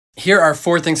Here are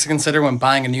 4 things to consider when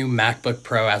buying a new MacBook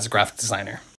Pro as a graphic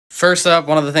designer. First up,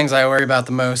 one of the things I worry about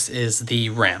the most is the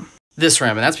RAM. This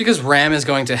RAM, and that's because RAM is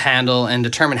going to handle and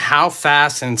determine how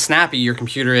fast and snappy your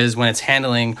computer is when it's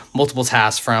handling multiple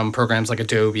tasks from programs like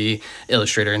Adobe,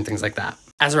 Illustrator, and things like that.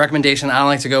 As a recommendation, I don't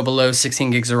like to go below 16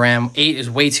 gigs of RAM. 8 is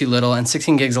way too little, and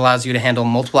 16 gigs allows you to handle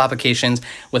multiple applications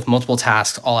with multiple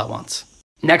tasks all at once.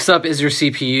 Next up is your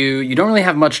CPU. You don't really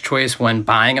have much choice when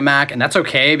buying a Mac, and that's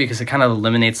okay because it kind of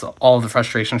eliminates all of the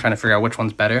frustration trying to figure out which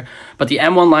one's better. But the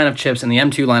M1 line of chips and the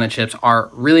M2 line of chips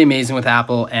are really amazing with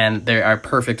Apple, and they are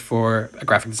perfect for a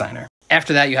graphic designer.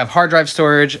 After that, you have hard drive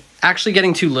storage. Actually,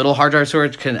 getting too little hard drive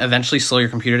storage can eventually slow your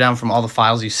computer down from all the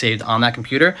files you saved on that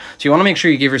computer. So you want to make sure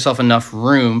you give yourself enough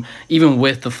room, even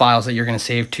with the files that you're going to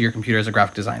save to your computer as a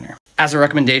graphic designer. As a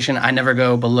recommendation, I never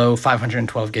go below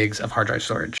 512 gigs of hard drive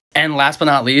storage. And last but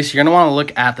not least, you're going to want to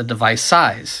look at the device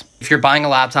size. If you're buying a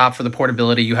laptop for the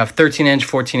portability, you have 13-inch,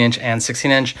 14-inch, and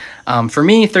 16-inch. For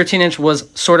me, 13-inch was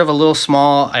sort of a little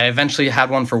small. I eventually had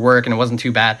one for work and it wasn't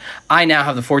too bad. I now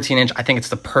have the 14-inch. I think it's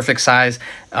the perfect size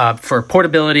for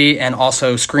portability and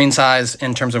also screen size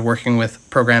in terms of working with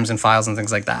programs and files and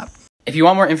things like that. If you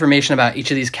want more information about each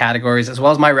of these categories, as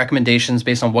well as my recommendations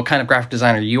based on what kind of graphic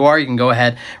designer you are, you can go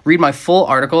ahead, read my full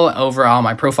article over on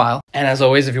my profile. And as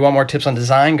always, if you want more tips on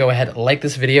design, go ahead, like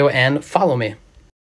this video and follow me.